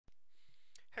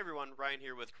everyone, Ryan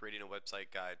here with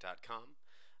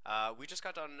creatingawebsiteguide.com. We just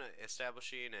got done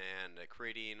establishing and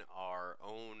creating our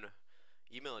own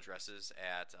email addresses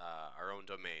at our own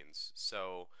domains.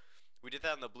 So we did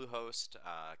that in the Bluehost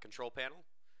control panel.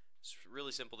 It's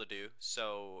really simple to do.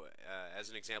 So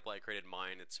as an example, I created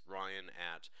mine. It's Ryan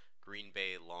at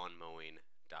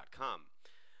greenbaylawnmowing.com.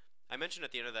 I mentioned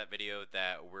at the end of that video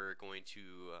that we're going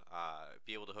to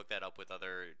be able to hook that up with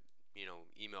other,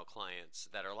 email clients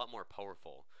that are a lot more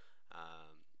powerful.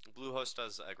 Bluehost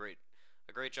does a great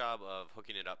job of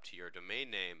hooking it up to your domain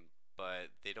name, but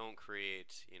they don't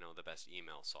create, the best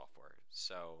email software.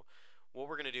 So what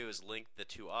we're going to do is link the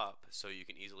two up so you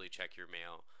can easily check your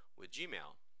mail with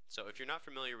Gmail. So if you're not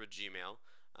familiar with Gmail,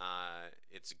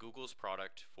 it's Google's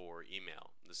product for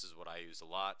email. This is what I use a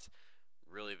lot.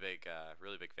 Really big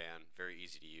fan. Very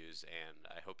easy to use, and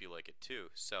I hope you like it too.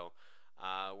 So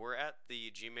we're at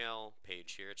the Gmail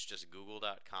page here. It's just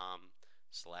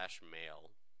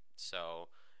google.com/mail. So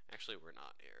actually, we're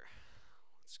not here.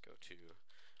 Let's go to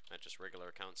not just regular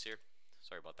accounts here.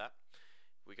 Sorry about that.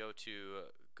 If we go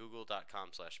to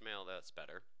google.com/mail, that's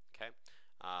better. Okay.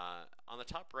 On the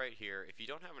top right here, if you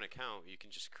don't have an account, you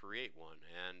can just create one,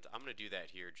 and I'm going to do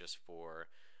that here just for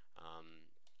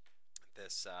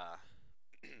this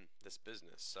this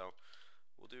business. So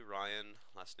we'll do Ryan,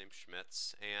 last name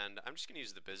Schmitz, and I'm just going to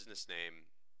use the business name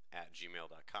at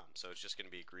gmail.com. So it's just going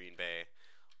to be Green Bay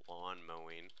Lawn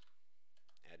Mowing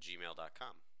at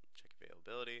gmail.com. Check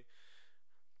availability.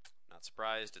 Not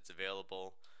surprised, it's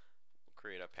available. We'll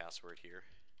create a password here.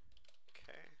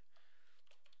 Okay.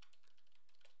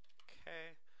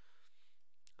 Okay.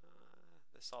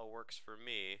 This all works for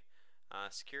me.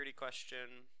 Security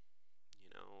question.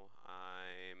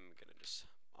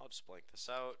 I'll just blank this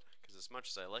out because as much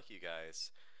as I like you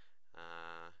guys,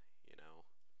 I'm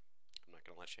not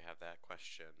going to let you have that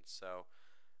question. So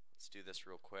let's do this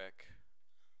real quick.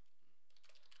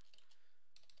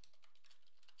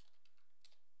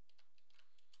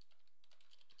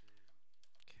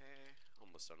 Okay,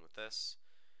 almost done with this.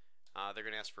 They're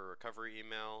going to ask for a recovery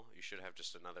email. You should have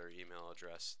just another email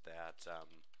address that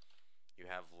you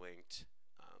have linked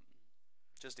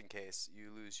just in case you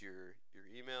lose your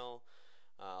email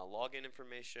login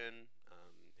information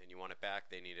and you want it back.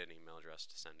 They need an email address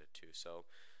to send it to. So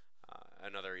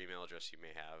another email address you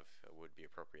may have would be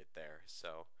appropriate there.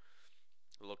 So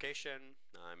location,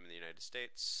 I'm in the United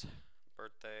States.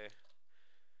 Birthday,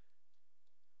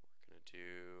 we're going to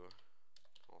do,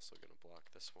 also going to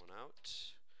block this one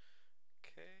out.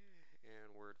 Okay,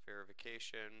 and word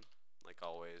verification. Like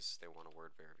always, they want a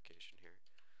word verification here.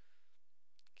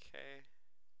 Okay,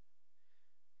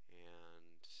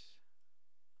 and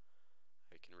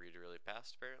I can read really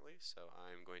fast apparently, so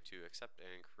I'm going to accept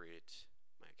and create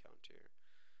my account here.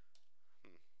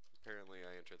 Apparently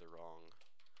I entered the wrong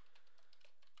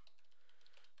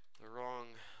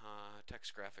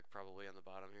text graphic probably on the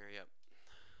bottom here. Yep.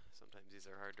 Sometimes these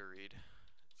are hard to read.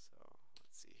 So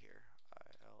let's see here.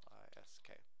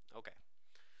 ILISK. Okay.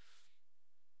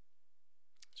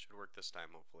 Should work this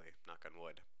time, hopefully. Knock on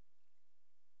wood.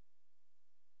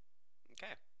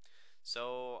 Okay.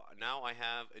 So now I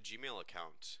have a Gmail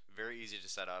account. Very easy to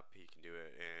set up. You can do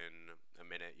it in a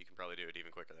minute. You can probably do it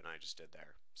even quicker than I just did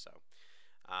there. So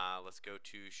let's go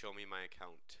to show me my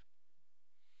account.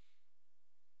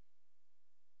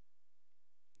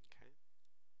 Okay.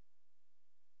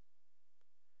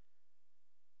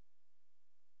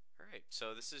 Alright,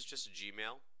 so this is just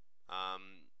Gmail.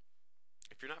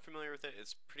 If you're not familiar with it,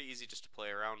 it's pretty easy just to play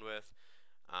around with.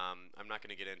 I'm not going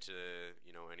to get into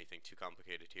anything too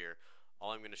complicated here.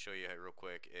 All I'm going to show you real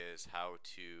quick is how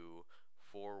to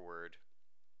forward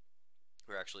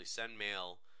or actually send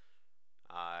mail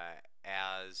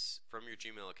as from your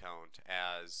Gmail account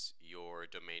as your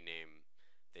domain name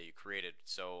that you created.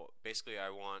 So basically I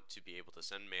want to be able to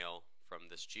send mail from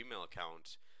this Gmail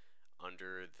account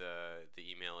under the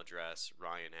email address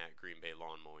Ryan at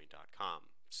greenbaylawnmowing.com.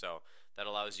 So that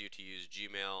allows you to use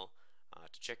Gmail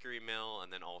to check your email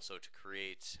and then also to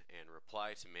create and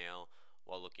reply to mail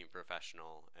while looking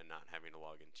professional and not having to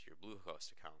log into your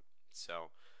Bluehost account.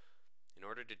 So in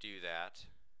order to do that,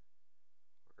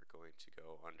 we're going to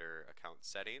go under account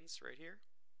settings right here.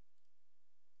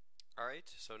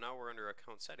 Alright, so now we're under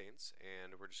account settings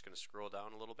and we're just going to scroll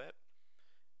down a little bit,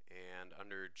 and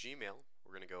under Gmail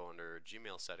we're going to go under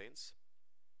Gmail settings.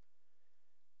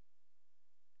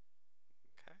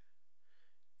 Okay,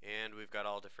 and we've got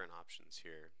all different options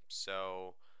here.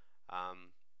 So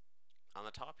on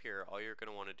the top here, all you're going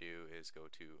to want to do is go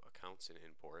to accounts and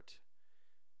import.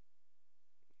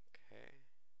 Okay,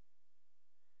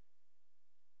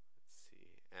 let's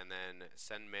see, and then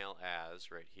send mail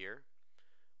as right here.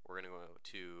 we're going to go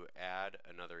to add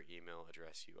another email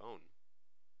address you own.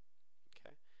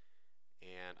 Okay,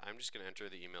 and I'm just going to enter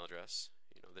the email address.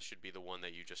 This should be the one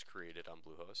that you just created on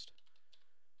Bluehost.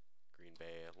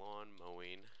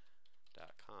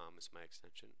 greenbaylawnmowing.com is my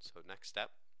extension. So next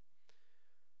step.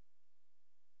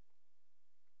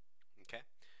 Okay.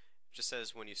 It just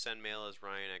says when you send mail as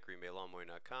Ryan at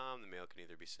greenbaylawnmowing.com, the mail can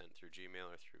either be sent through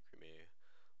Gmail or through Green Bay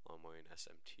Lawn Mowing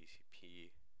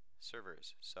SMTP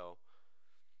servers. So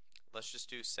let's just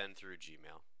do send through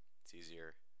Gmail. It's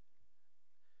easier.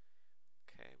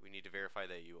 Okay, we need to verify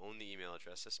that you own the email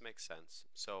address. This makes sense.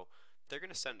 So they're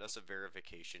going to send us a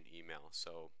verification email.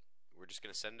 So we're just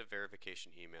going to send a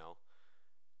verification email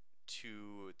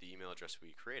to the email address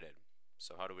we created.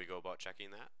 So how do we go about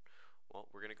checking that? Well,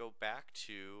 we're going to go back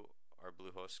to our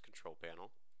Bluehost control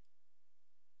panel.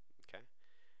 Okay,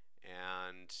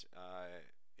 and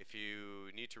if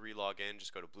you need to re-log in,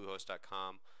 just go to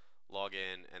bluehost.com, log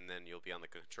in, and then you'll be on the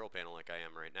control panel like I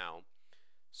am right now.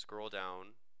 Scroll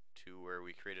down to where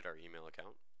we created our email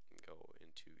account, and go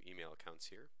into email accounts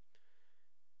here,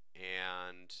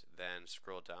 and then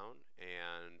scroll down,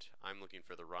 and I'm looking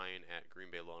for the Ryan at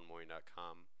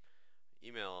greenbaylawnmowing.com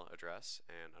email address,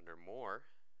 and under more,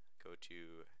 go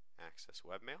to access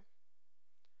webmail.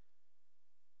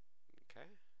 Okay.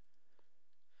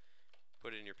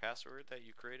 Put in your password that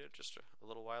you created just a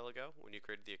little while ago when you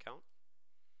created the account.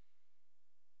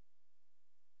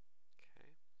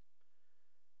 Okay.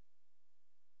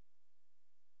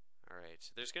 Alright,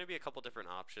 so there's going to be a couple different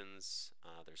options.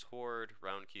 There's Horde,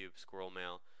 Roundcube, Squirrel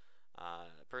Mail.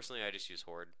 Personally, I just use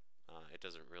Horde. It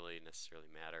doesn't really necessarily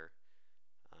matter.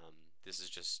 This is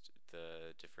just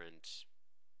the different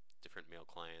mail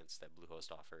clients that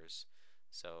Bluehost offers.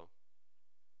 So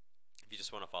if you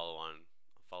just want to follow along,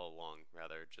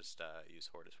 just use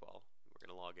Horde as well. We're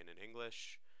going to log in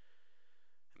English.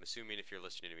 I'm assuming if you're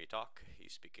listening to me talk, you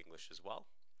speak English as well.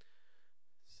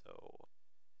 So,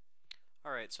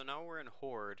 alright, so now we're in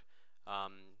Horde,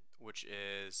 which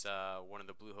is one of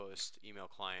the Bluehost email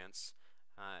clients.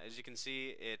 As you can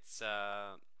see, it's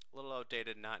a little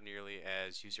outdated, not nearly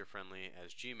as user-friendly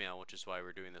as Gmail, which is why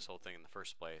we're doing this whole thing in the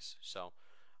first place. So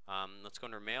let's go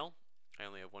under mail. I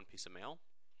only have one piece of mail.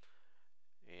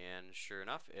 And sure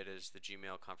enough, it is the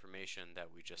Gmail confirmation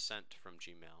that we just sent from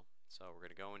Gmail. So we're going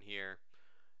to go in here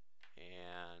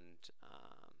and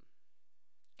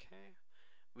okay.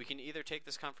 We can either take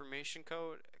this confirmation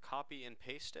code, copy and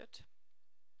paste it,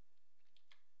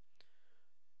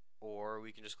 or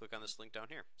we can just click on this link down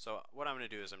here. So what I'm going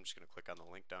to do is I'm just going to click on the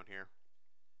link down here,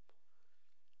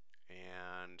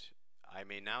 and I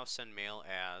may now send mail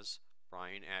as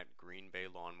Ryan at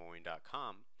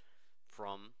greenbaylawnmowing.com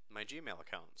from my Gmail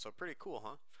account. So pretty cool,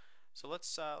 huh? So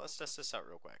let's test this out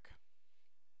real quick.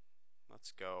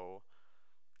 Let's go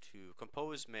to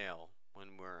compose mail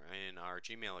when we're in our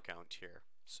Gmail account here.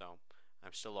 So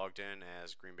I'm still logged in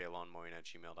as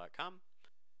greenbaylawnmowing@gmail.com.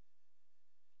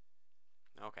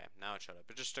 Okay, now it showed up.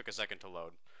 It just took a second to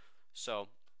load. So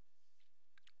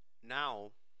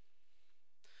now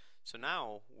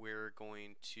we're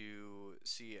going to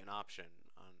see an option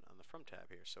on the From tab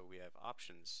here. So we have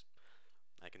options.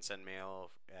 I can send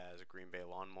mail as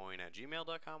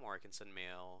greenbaylawnmowing@gmail.com, or I can send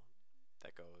mail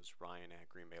that goes Ryan at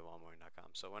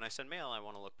greenbaylawnmowing.com. So when I send mail, I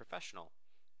want to look professional.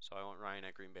 So I want Ryan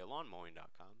at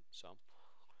greenbaylawnmowing.com. So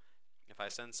if I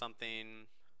send something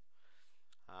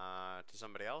to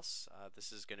somebody else,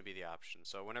 this is going to be the option.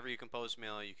 So whenever you compose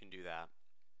mail, you can do that.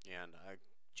 And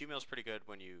Gmail's pretty good.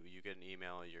 When you get an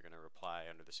email, you're going to reply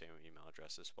under the same email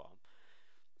address as well.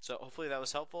 So hopefully that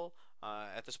was helpful.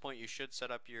 At this point, you should set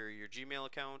up your Gmail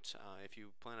account. If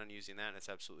you plan on using that, it's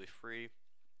absolutely free.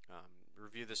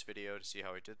 Review this video to see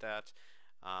how I did that.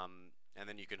 And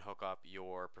then you can hook up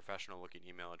your professional looking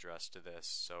email address to this,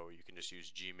 so you can just use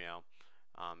Gmail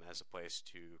as a place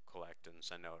to collect and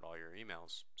send out all your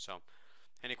emails. So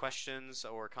any questions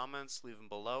or comments, leave them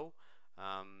below.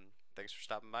 Thanks for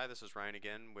stopping by. This is Ryan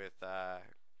again with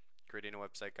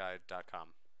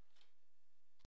creatingawebsiteguide.com.